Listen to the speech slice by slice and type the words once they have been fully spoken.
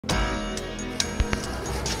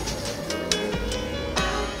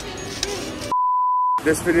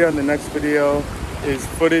This video and the next video is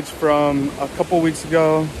footage from a couple weeks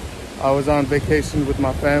ago. I was on vacation with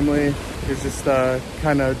my family. It's just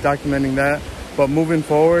kind of documenting that. But moving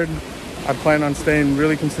forward, I plan on staying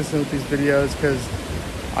really consistent with these videos because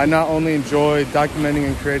I not only enjoy documenting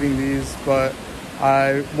and creating these, but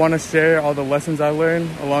I want to share all the lessons I learned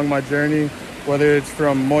along my journey, whether it's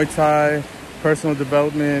from Muay Thai, personal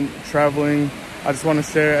development, traveling. I just want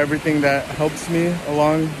to share everything that helps me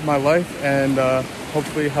along my life and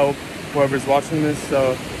hopefully help whoever's watching this.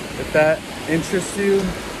 So if that interests you,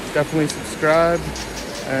 definitely subscribe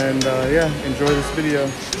and yeah, enjoy this video.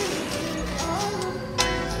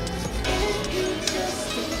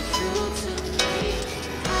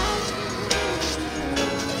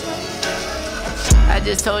 I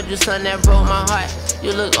just told you something that broke my heart.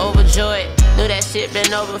 You look overjoyed. Knew that shit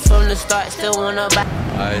been over from the start. Still wanna buy.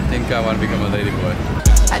 I think I want to become a ladyboy.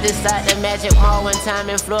 I just started the Magic Mall one time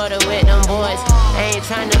in Florida with them boys. I ain't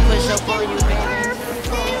trying to push up on you, baby.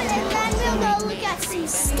 Look at some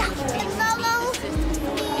stuff.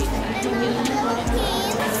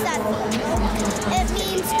 It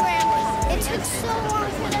means grandma. It took so long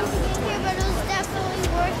for them to get here, but it was definitely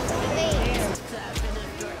worth the wait.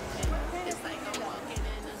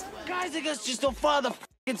 Guys, I guess just don't follow the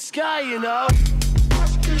fucking sky, you know?